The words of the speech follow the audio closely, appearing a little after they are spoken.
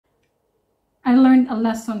learned a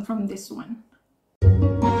lesson from this one.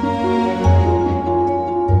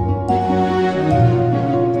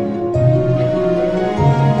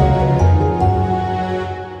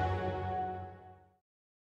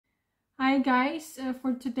 Hi guys,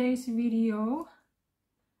 for today's video,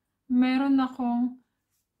 meron akong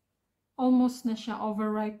almost na siya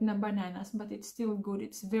overripe na bananas, but it's still good.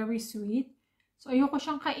 It's very sweet. So ayoko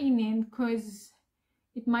siyang kainin because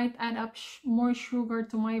it might add up more sugar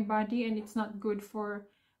to my body and it's not good for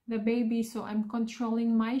the baby. So I'm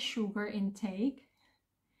controlling my sugar intake.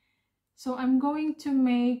 So I'm going to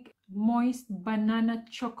make moist banana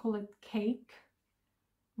chocolate cake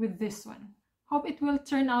with this one. Hope it will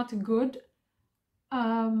turn out good.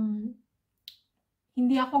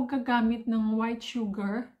 Hindi ako gagamit ng white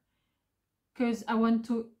sugar because I want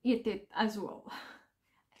to eat it as well.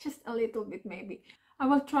 Just a little bit maybe. I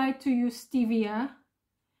will try to use stevia.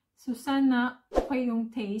 So sana okay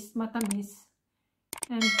yung taste, matamis.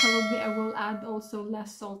 And probably I will add also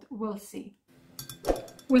less salt. We'll see.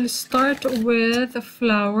 We'll start with the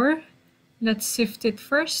flour. Let's sift it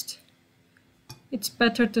first. It's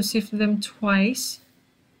better to sift them twice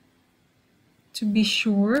to be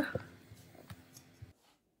sure.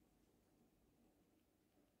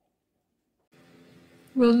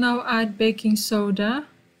 We'll now add baking soda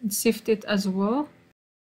and sift it as well.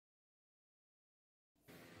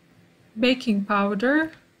 Baking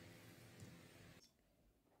powder,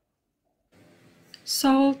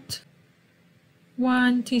 salt,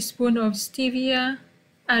 1 teaspoon of stevia,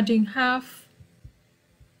 adding half,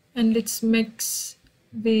 and let's mix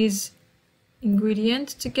these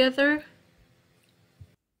ingredients together.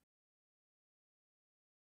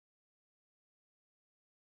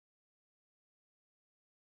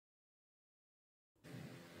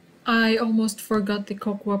 I almost forgot the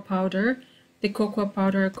cocoa powder. The cocoa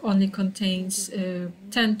powder only contains 10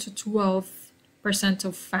 to 12%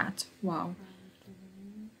 of fat. Wow.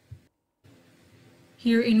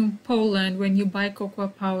 Here in Poland, when you buy cocoa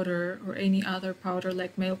powder or any other powder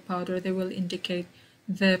like milk powder, they will indicate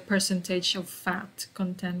the percentage of fat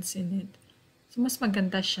contents in it. So mas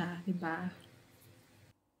maganda siya, diba?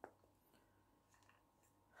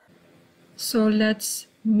 So let's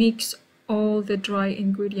mix all the dry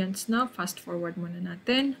ingredients now. Fast forward muna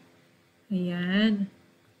natin. Ayan.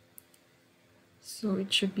 So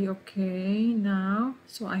it should be okay now.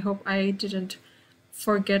 So I hope I didn't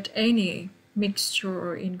forget any mixture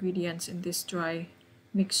or ingredients in this dry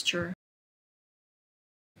mixture.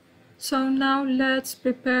 So now let's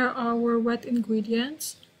prepare our wet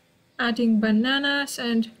ingredients. Adding bananas,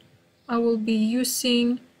 and I will be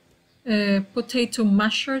using a potato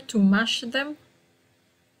masher to mash them.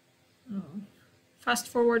 Fast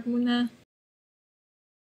forward muna.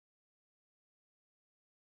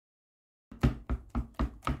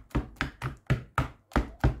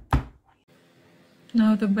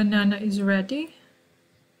 Now the banana is ready.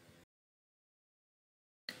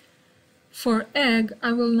 For egg,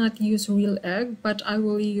 I will not use real egg, but I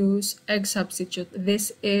will use egg substitute.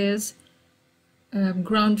 This is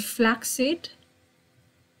ground flaxseed,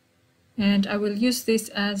 and I will use this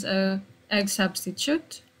as a egg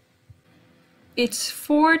substitute. It's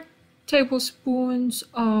 4 tablespoons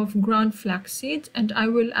of ground flaxseed, and I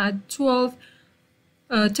will add 12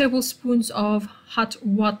 tablespoons of hot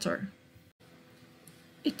water.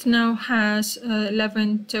 It now has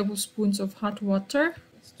 11 tablespoons of hot water.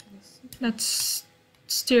 Let's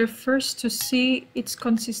stir first to see its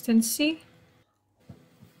consistency.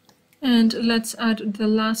 And let's add the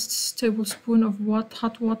last tablespoon of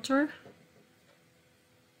hot water.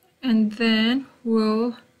 And then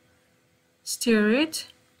we'll stir it.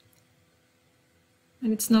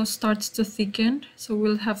 And it now starts to thicken. So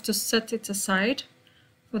we'll have to set it aside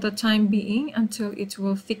for the time being until it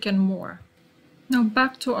will thicken more. Now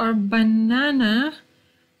back to our banana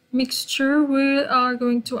mixture. We are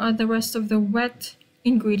going to add the rest of the wet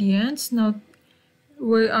ingredients. Now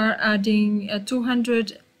we are adding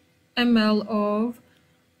 200 ml of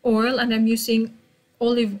oil, and I'm using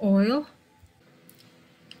olive oil.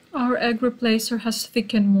 Our egg replacer has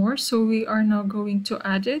thickened more, so we are now going to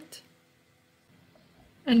add it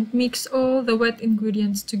and mix all the wet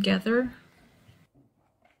ingredients together.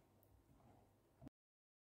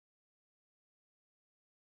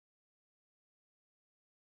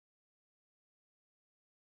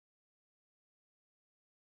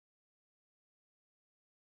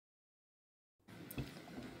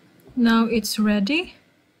 Now it's ready.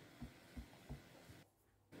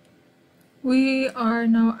 We are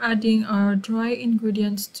now adding our dry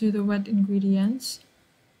ingredients to the wet ingredients.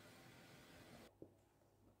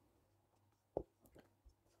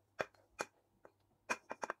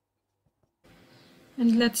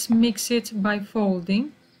 And let's mix it by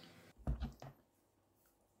folding.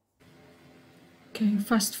 Okay,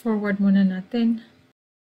 fast forward muna natin.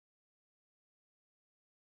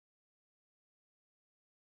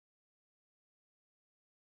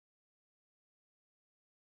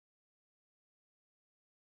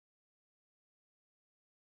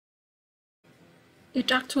 It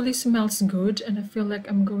actually smells good and I feel like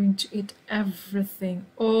I'm going to eat everything,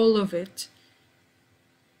 all of it.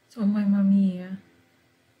 So my mommy,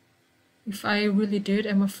 if I really did,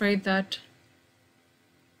 I'm afraid that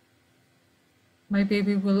my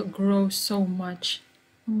baby will grow so much.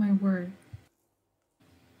 Oh my word.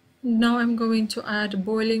 Now I'm going to add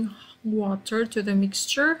boiling water to the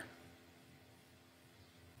mixture.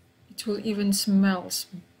 It will even smells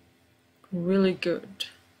really good.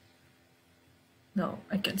 No,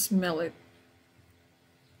 I can smell it.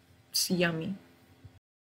 It's yummy.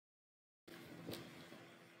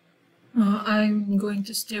 I'm going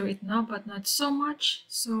to stir it now, but not so much,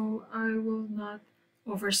 so I will not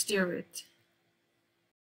overstir it.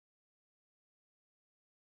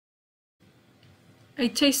 I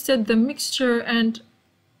tasted the mixture and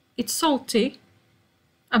it's salty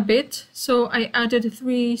a bit, so I added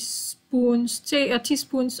 3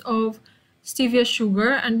 teaspoons of stevia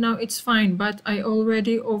sugar, and now it's fine, but I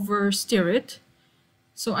already overstir it,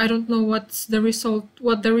 so I don't know what the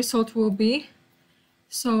result will be.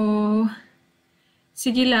 So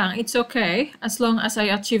sige lang, it's okay as long as I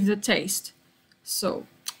achieve the taste. So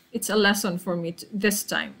it's a lesson for me this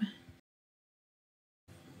time.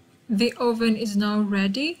 The oven is now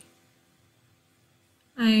ready.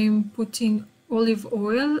 I'm putting olive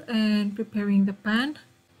oil and preparing the pan.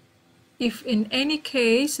 If in any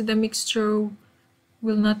case the mixture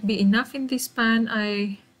will not be enough in this pan,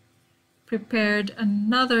 I prepared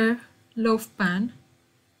another loaf pan,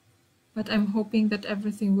 but I'm hoping that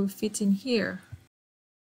everything will fit in here.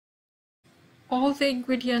 All the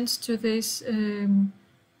ingredients to this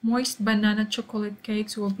moist banana chocolate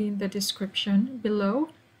cakes will be in the description below.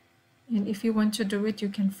 And if you want to do it, you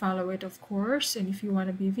can follow it, of course. And if you want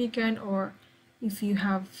to be vegan, or if you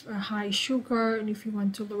have a high sugar and if you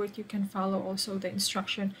want to lower it, you can follow also the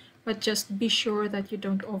instruction. But just be sure that you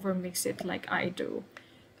don't overmix it like I do.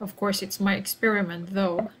 Of course, it's my experiment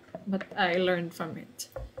though, but I learned from it.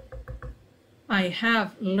 I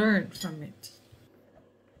have learned from it.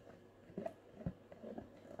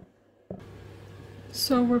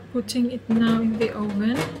 So we're putting it now in the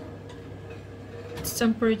oven. Its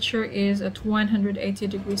temperature is at 180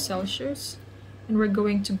 degrees Celsius and we're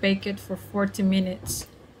going to bake it for 40 minutes.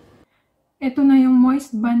 Ito na yung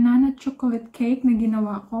moist banana chocolate cake na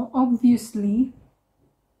ginawa ko. Obviously,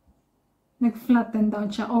 nag-flatten down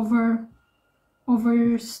siya.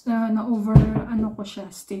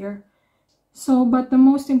 Steer. So, but the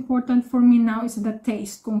most important for me now is the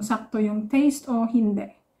taste. Kung sakto yung taste o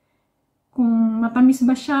hindi. Kung matamis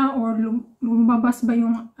ba siya or lumabas ba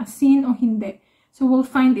yung asin o hindi. So we'll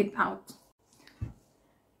find it out.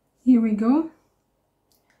 Here we go.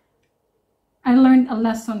 I learned a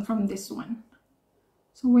lesson from this one.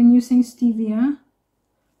 So when using stevia,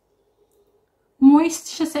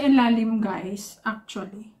 moist siya sa ilalim, guys,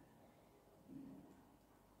 actually.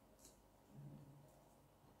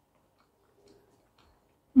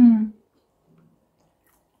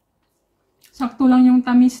 Sakto lang yung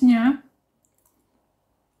tamis niya.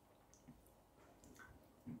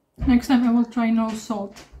 Next time I will try no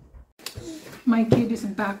salt. My kid is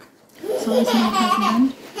back. So is my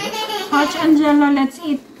husband. Hutch, Angela, let's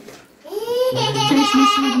eat. Taste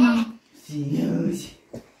this with mom.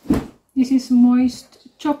 This is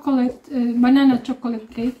moist chocolate, banana chocolate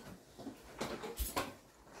cake.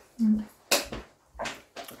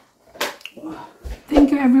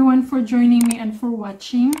 Thank you everyone for joining me and for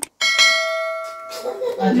watching.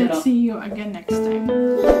 Let's see you again next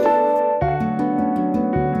time.